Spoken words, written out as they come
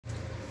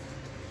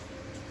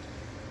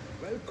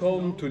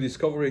Welcome to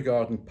Discovery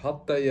Garden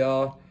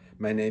Pattaya.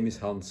 My name is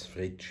Hans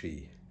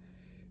Fritschi.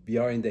 We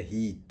are in the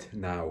heat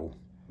now.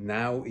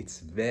 Now it's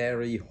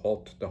very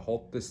hot, the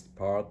hottest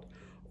part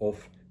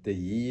of the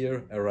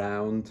year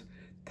around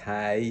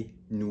Thai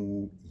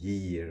New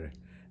Year.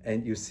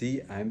 And you see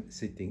I'm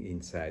sitting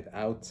inside.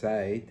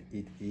 Outside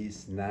it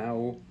is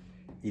now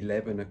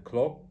 11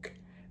 o'clock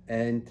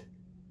and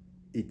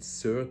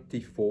it's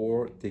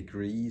 34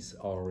 degrees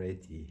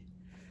already.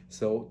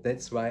 So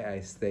that's why I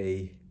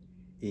stay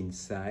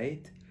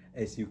inside.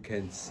 As you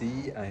can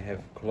see, I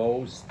have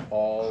closed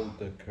all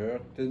the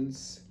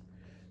curtains.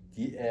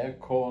 The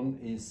aircon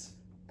is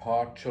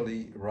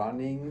partially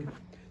running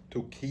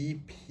to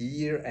keep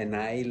here an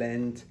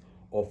island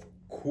of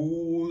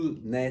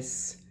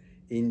coolness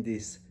in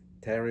this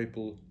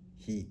terrible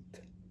heat.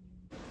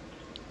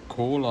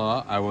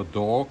 Cola, our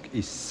dog,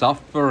 is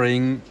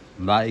suffering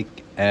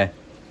like a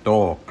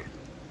dog.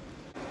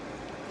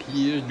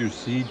 Here you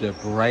see the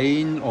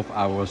brain of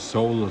our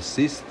solar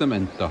system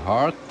and the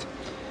heart.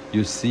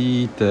 You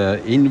see the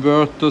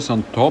inverters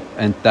on top,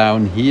 and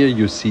down here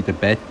you see the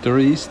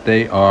batteries.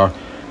 They are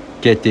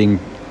getting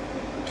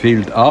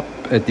filled up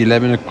at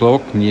 11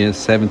 o'clock, near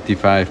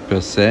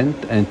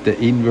 75%, and the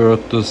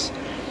inverters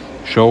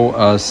show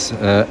us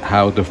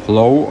how the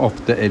flow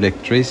of the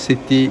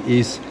electricity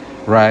is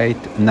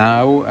right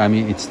now. I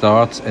mean, it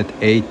starts at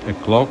 8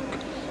 o'clock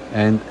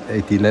and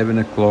at 11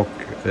 o'clock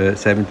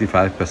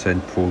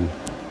 75% full.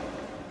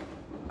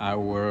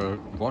 Our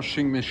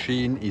washing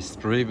machine is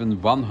driven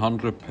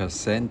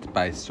 100%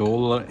 by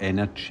solar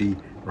energy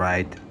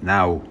right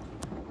now.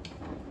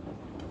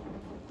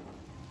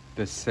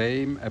 The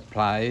same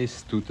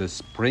applies to the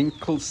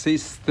sprinkle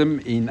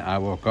system in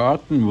our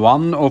garden.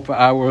 One of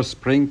our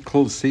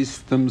sprinkle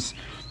systems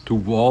to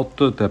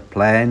water the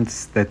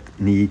plants that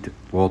need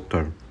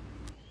water.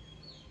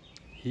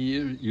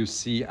 Here you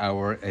see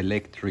our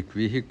electric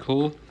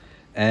vehicle,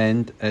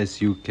 and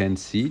as you can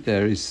see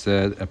there is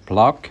a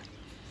plug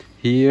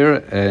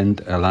here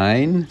and a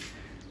line,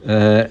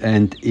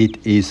 and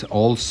it is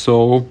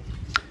also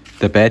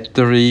the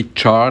battery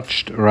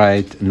charged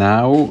right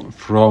now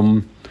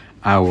from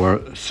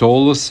our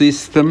solar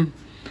system,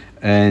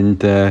 and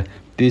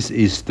this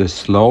is the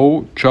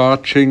slow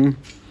charging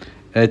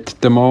at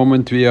the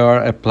moment we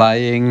are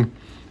applying,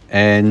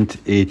 and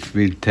it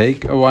will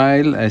take a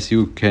while. As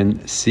you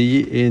can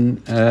see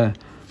in a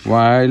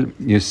while,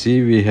 you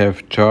see we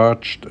have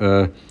charged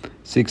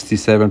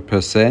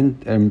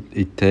 67%, and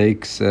it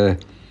takes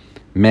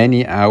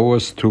many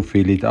hours to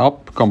fill it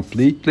up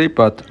completely,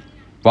 but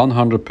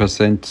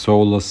 100%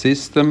 solar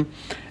system,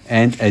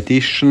 and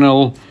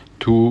additional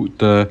to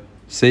the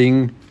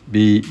thing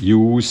we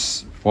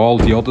use, all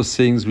the other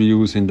things we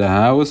use in the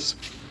house.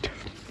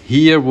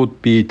 Here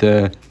would be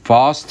the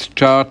fast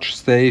charge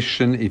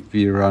station. If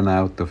we run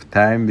out of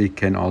time, we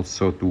can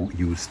also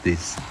use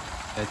this.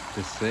 At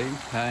the same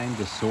time,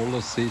 the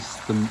solar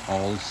system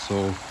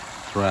also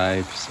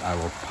drives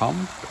our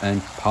pump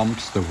and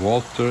pumps the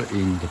water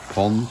in the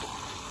pond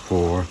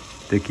for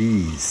the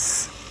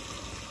geese.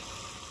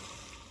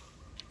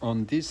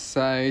 On this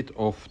side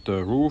of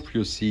the roof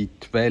you see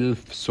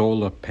 12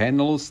 solar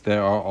panels.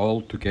 There are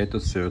altogether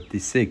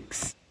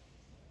 36.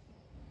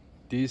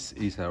 This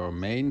is our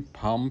main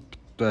pump,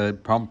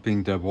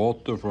 pumping the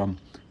water from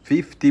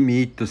 50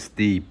 meters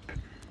deep.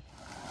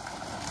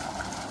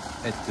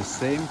 At the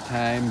same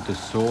time, the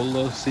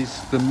solar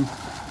system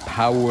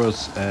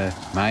powers a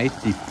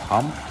mighty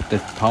pump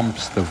that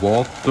pumps the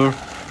water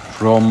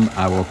from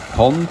our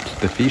pond,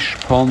 the fish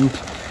pond,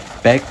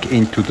 back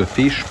into the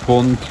fish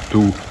pond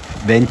to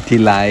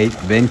ventilate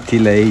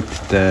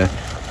the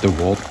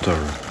water.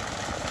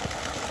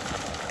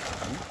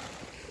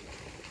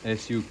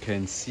 As you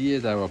can see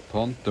at our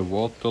pond, the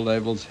water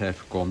levels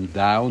have gone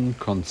down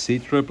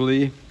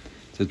considerably.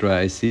 It's a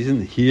dry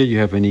season. Here you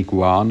have an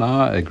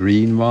iguana, a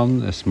green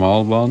one, a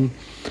small one.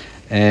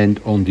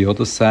 And on the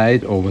other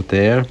side over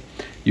there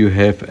you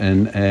have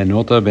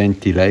another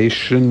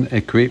ventilation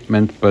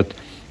equipment, but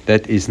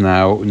that is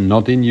now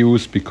not in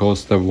use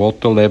because the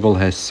water level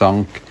has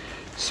sunk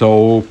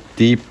so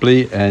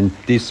deeply, and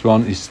this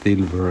one is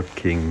still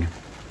working.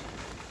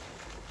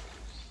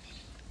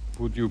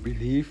 Would you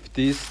believe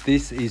this?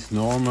 This is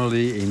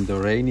normally in the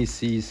rainy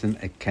season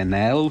a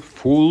canal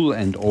full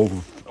and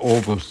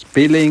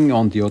overspilling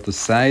on the other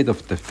side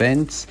of the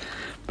fence.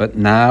 But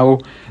now,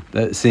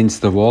 since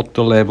the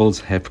water levels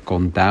have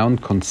gone down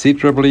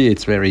considerably,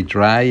 it's very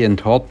dry and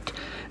hot,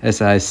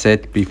 as I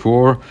said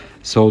before,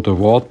 so the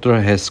water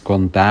has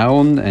gone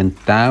down, and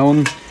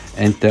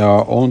there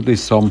are only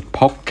some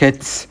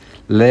pockets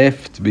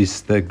left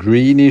with the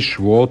greenish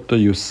water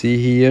you see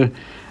here,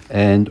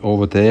 and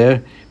over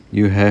there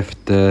you have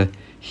the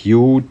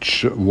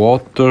huge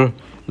water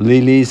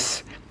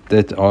lilies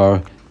that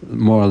are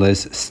more or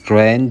less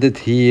stranded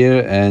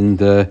here, and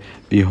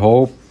we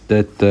hope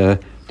that the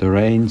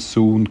rain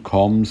soon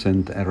comes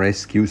and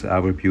rescues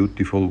our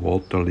beautiful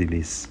water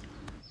lilies.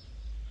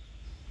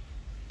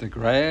 The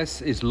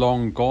grass is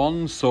long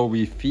gone, so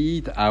we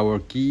feed our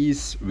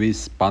geese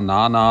with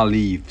banana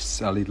leaves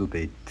a little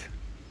bit.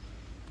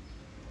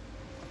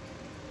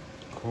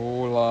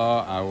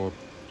 Cola, our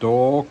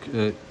dog,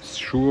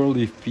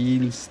 surely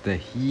feels the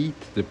heat,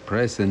 the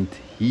present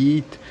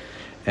heat,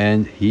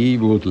 and he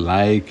would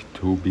like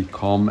to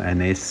become an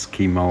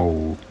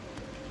Eskimo.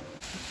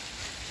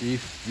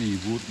 If we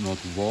would not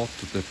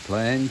water the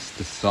plants,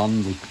 the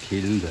sun would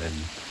kill them.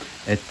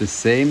 At the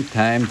same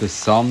time, the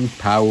sun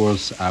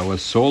powers our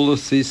solar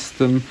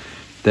system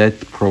that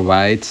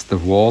provides the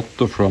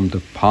water from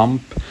the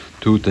pump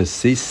to the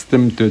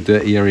system, to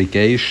the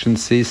irrigation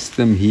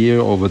system.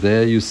 Here, over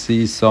there, you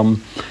see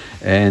some.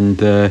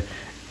 And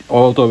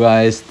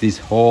otherwise, this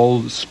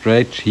whole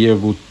stretch here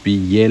would be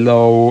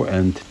yellow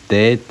and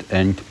dead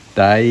and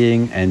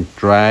dying and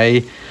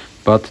dry.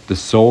 But the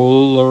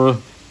solar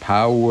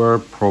power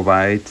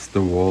provides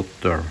the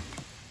water.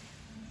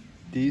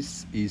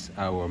 This is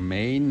our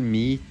main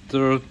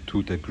meter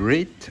to the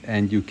grid,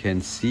 and you can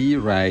see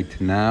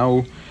right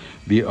now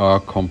we are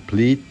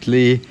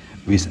completely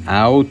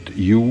without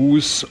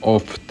use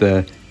of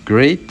the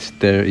grid.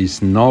 There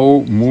is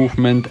no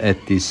movement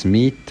at this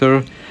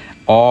meter.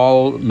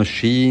 All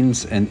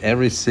machines and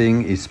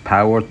everything is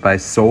powered by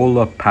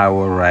solar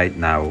power right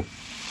now.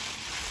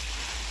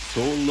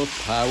 Solar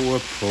power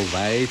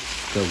provides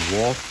the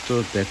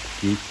water that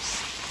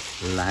gives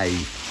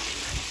life.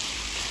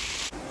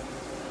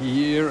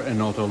 Here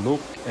another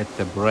look at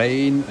the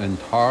brain and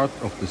heart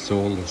of the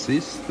solar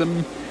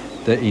system.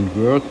 The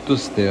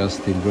inverters, they are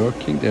still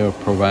working. They are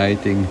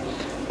providing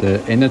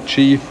the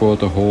energy for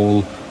the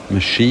whole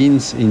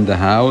machines in the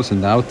house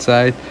and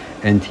outside.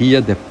 And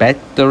here the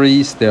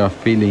batteries, they are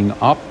filling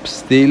up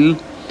still.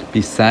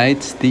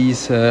 Besides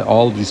these,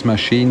 all these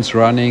machines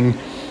running,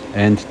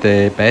 and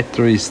the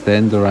batteries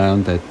stand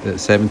around at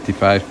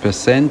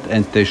 75%,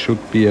 and they should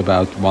be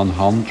about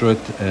 100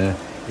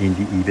 in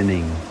the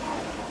evening.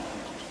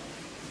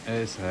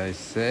 As I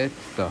said,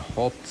 the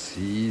hot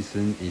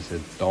season is a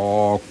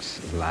dog's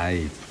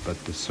life, but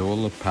the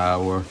solar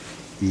power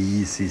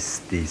eases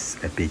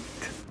this a bit.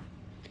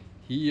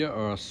 Here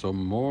are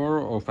some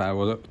more of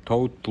our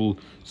total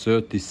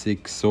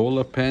 36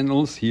 solar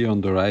panels. Here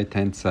on the right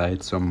hand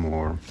side some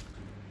more.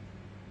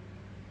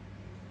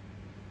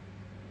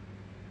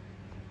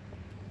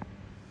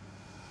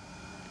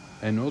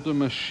 Another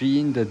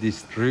machine that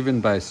is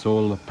driven by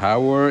solar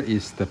power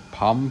is the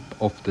pump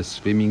of the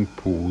swimming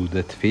pool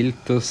that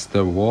filters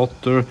the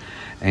water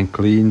and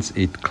cleans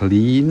it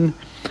clean.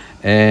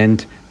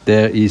 And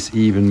there is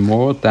even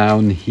more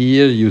down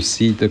here. You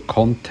see the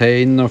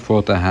container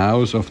for the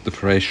house of the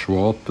fresh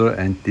water,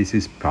 and this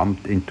is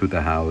pumped into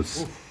the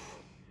house. Oof.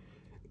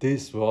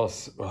 This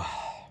was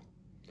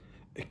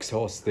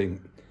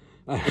exhausting.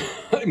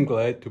 I'm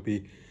glad to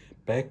be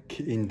back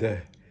in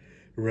the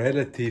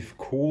relative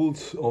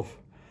cools of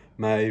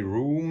my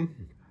room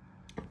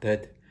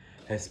that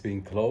has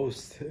been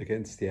closed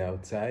against the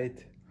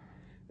outside,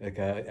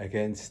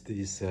 against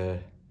these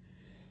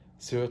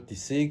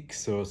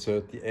 36 or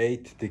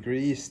 38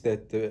 degrees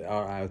that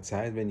are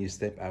outside. When you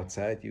step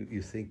outside,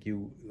 you think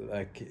you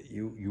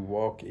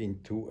walk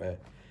into a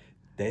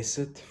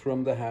desert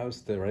from the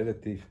house, the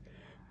relative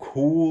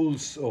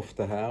cools of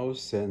the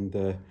house.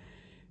 And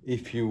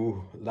if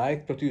you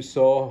liked what you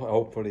saw,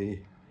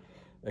 hopefully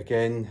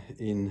again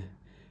in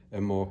a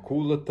more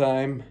cooler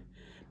time,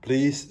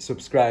 please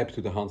subscribe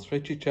to the Hans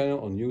Fritschi channel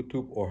on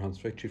YouTube or Hans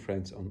Fritschi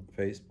Friends on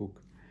Facebook,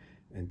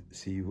 and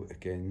see you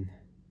again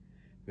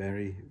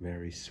very,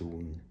 very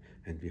soon,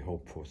 and we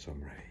hope for some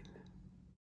rain.